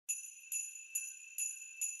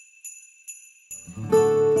Hey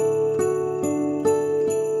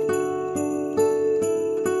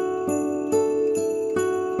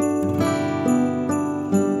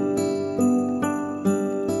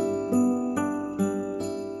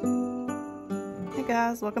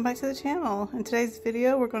guys, welcome back to the channel. In today's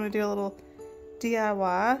video we're going to do a little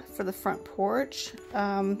DIY for the front porch.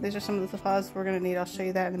 These are some of the supplies we're going to need. I'll show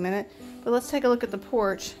you that in a minute. But let's take a look at the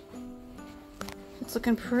porch. It's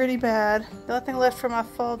looking pretty bad. The only thing left from my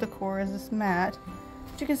fall decor is this mat.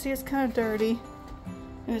 But you can see it's kind of dirty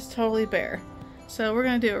and it's totally bare. So we're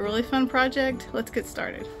going to do a really fun project. Let's get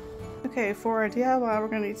started. Okay, for our DIY we're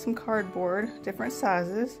going to need some cardboard, different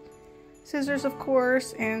sizes, scissors of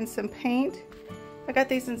course, and some paint. I got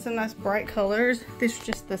these in some nice bright colors. These are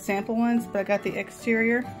just the sample ones, but I got the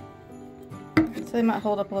exterior. So they might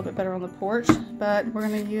hold up a little bit better on the porch. But we're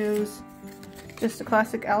going to use just a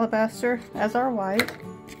classic alabaster as our white.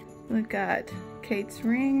 We've got Kate's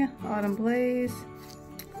Ring, Autumn Blaze,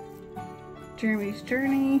 Jeremy's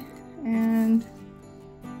Journey, and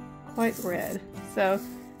White Red. So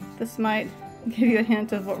this might give you a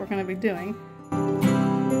hint of what we're going to be doing.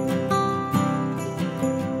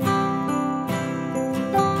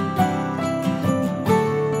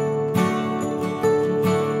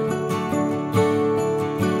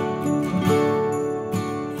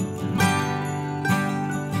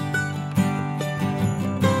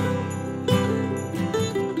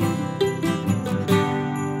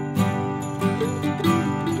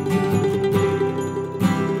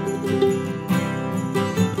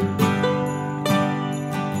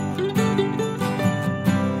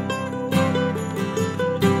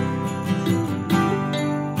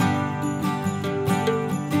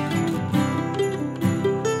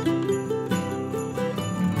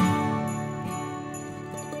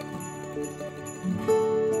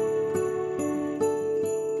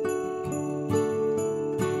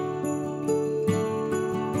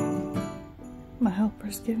 My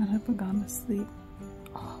helper's given up and gone to sleep.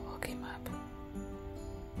 Oh, I woke him up.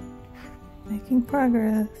 Making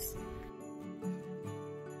progress.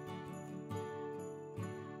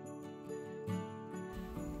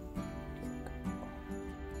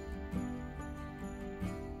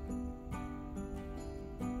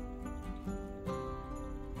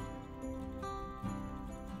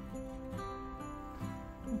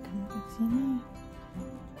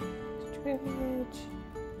 Stretch.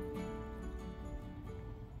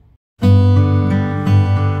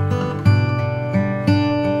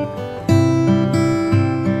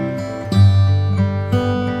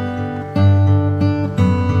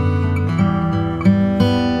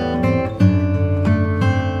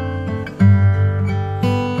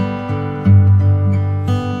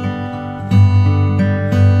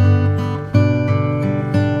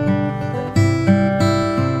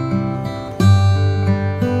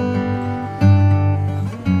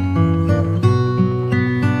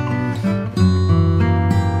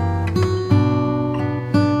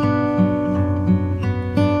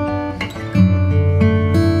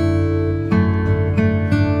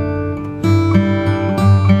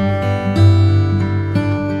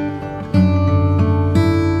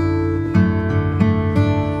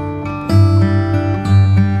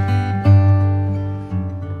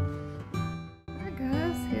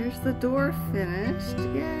 The door finished.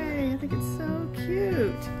 Yay, I think it's so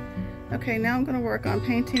cute. Okay, now I'm going to work on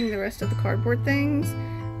painting the rest of the cardboard things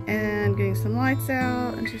and getting some lights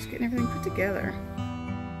out and just getting everything put together.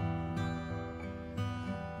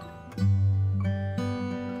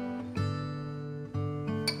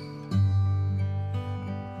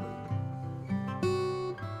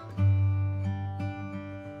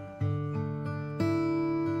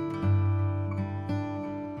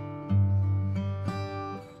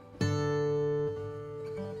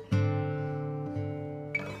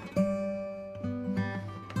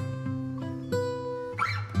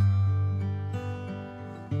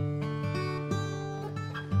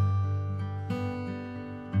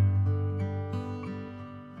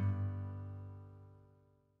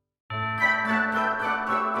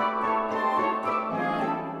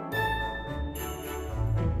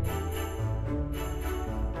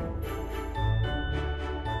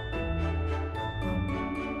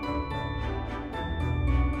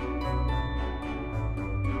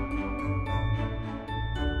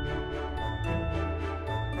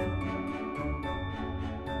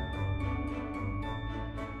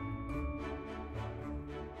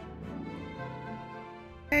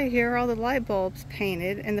 Okay, here are all the light bulbs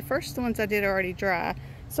painted, and the first ones I did are already dry.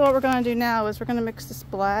 So what we're going to do now is we're going to mix this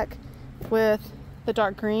black with the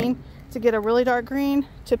dark green to get a really dark green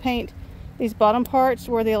to paint these bottom parts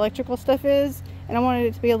where the electrical stuff is, and I wanted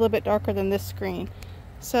it to be a little bit darker than this screen.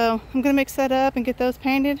 So I'm gonna mix that up and get those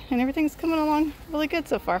painted, and everything's coming along really good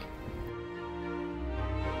so far.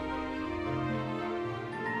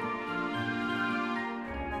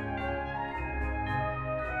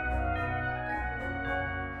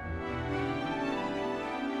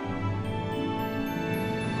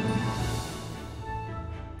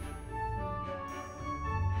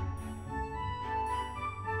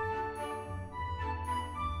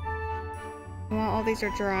 While all these are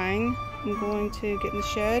drying, I'm going to get in the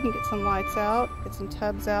shed and get some lights out, get some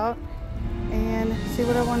tubs out, and see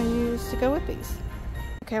what I want to use to go with these.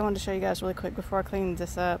 Okay, I wanted to show you guys really quick before I clean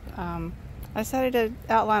this up. I decided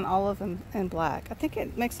to outline all of them in black. I think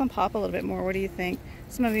it makes them pop a little bit more. What do you think?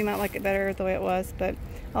 Some of you might like it better the way it was, but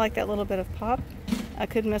I like that little bit of pop. I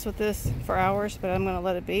could mess with this for hours, but I'm going to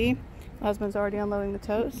let it be. My husband's already unloading the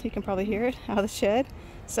totes. He can probably hear it out of the shed.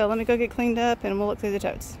 So let me go get cleaned up and we'll look through the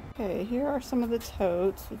totes. Okay, here are some of the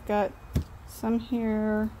totes. We've got some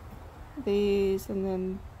here, these, and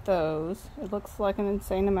then those. It looks like an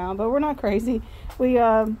insane amount, but we're not crazy. We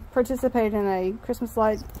participate in a Christmas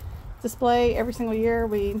light display every single year.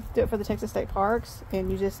 We do it for the Texas State Parks,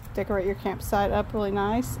 and you just decorate your campsite up really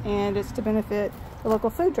nice, and it's to benefit the local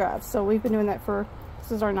food drive. So we've been doing that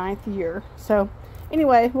this is our 9th year. So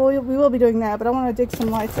anyway, we will be doing that, but I want to dig some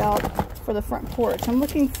lights out for the front porch. I'm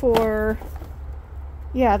looking for,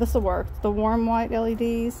 yeah, this will work. The warm white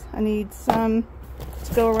LEDs. I need some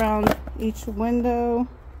to go around each window.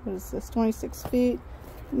 What is this, 26 feet?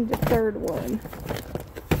 I need a third one.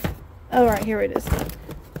 Oh, right, here it is.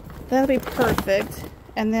 That'll be perfect.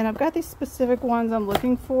 And then I've got these specific ones I'm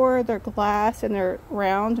looking for. They're glass and they're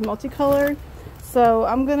round, multicolored. So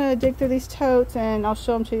I'm gonna dig through these totes and I'll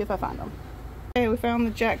show them to you if I find them. Okay, we found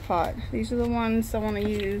the jackpot. These are the ones I want to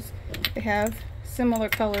use. They have similar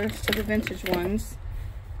colors to the vintage ones.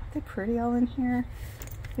 Aren't they pretty all in here?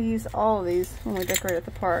 We use all of these when we decorate at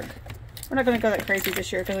the park. We're not going to go that crazy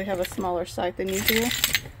this year because we have a smaller site than usual.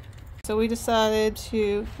 So we decided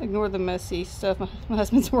to ignore the messy stuff. My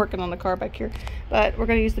husband's working on the car back here. But we're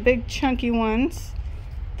going to use the big chunky ones.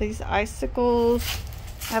 These icicles.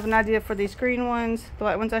 I have an idea for these green ones, the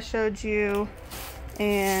white ones I showed you,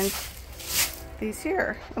 and these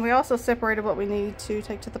here. And we also separated what we need to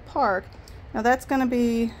take to the park. Now that's going to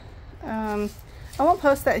be, I won't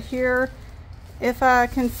post that here. If I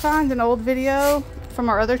can find an old video from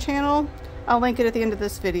our other channel, I'll link it at the end of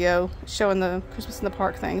this video showing the Christmas in the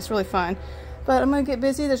Park thing. It's really fun. But I'm going to get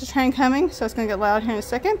busy. There's a train coming, so it's going to get loud here in a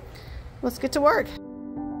second. Let's get to work.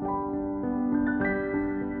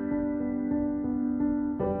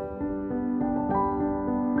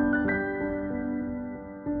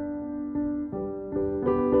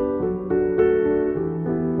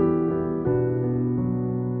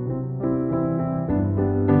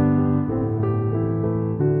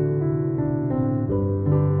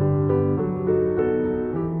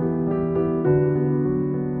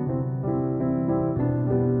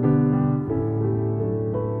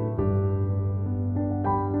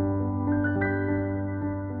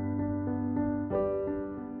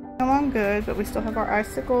 Along good, but we still have our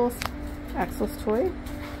icicles, Axel's toy,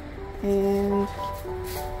 and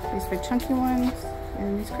these big chunky ones,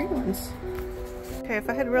 and these green ones. Okay, if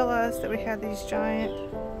I had realized that we had these giant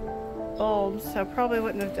bulbs, I probably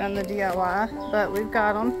wouldn't have done the DIY, but we've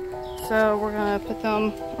got them, so we're gonna put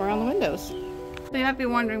them around the windows. So you might be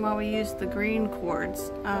wondering why we used the green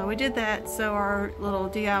cords. We did that so our little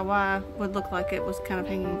DIY would look like it was kind of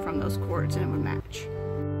hanging from those cords and it would match.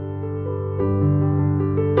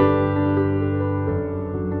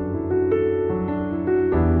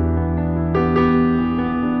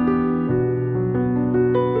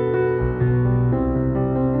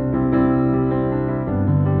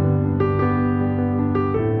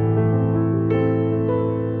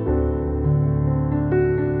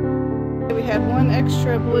 We had one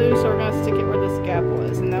extra blue, so we're going to stick it where this gap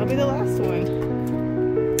was, and that'll be the last one.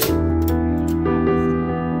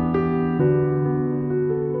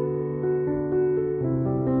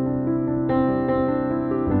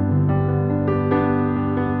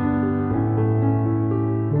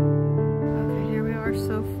 Okay, here we are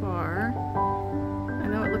so far. I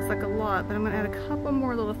know it looks like a lot, but I'm going to add a couple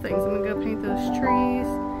more little things. I'm going to go paint those trees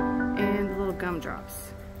and the little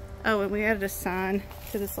gumdrops. Oh, and we added a sign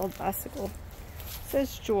to this old bicycle. It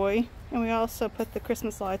says Joy, and we also put the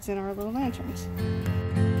Christmas lights in our little lanterns.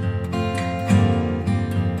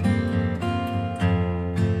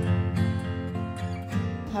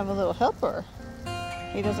 I have a little helper.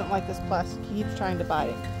 He doesn't like this plastic. He keeps trying to bite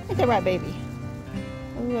it. Ain't that right, baby?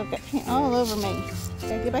 Ooh, I've got paint all over me.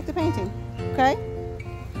 Gotta get back to painting, okay?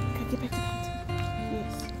 Gotta get back to painting.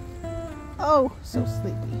 Yes. Oh, so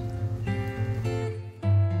sleepy.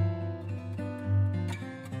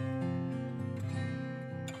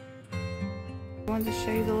 wanted to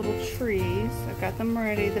show you the little trees. I've got them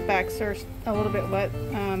ready. The backs are a little bit wet.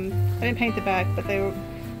 I didn't paint the back, but I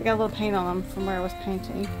got a little paint on them from where I was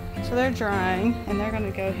painting. So they're drying, and they're going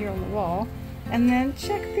to go here on the wall. And then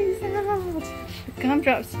check these out. The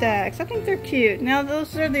gumdrop stacks. I think they're cute. Now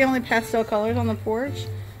those are the only pastel colors on the porch.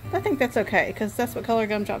 I think that's okay, because that's what color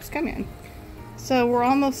gumdrops come in. So we're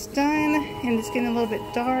almost done, and it's getting a little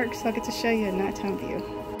bit dark, so I'll get to show you a nighttime view.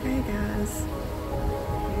 Okay guys,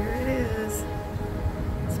 here it is.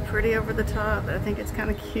 It's pretty over the top, but I think it's kind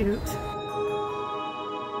of cute.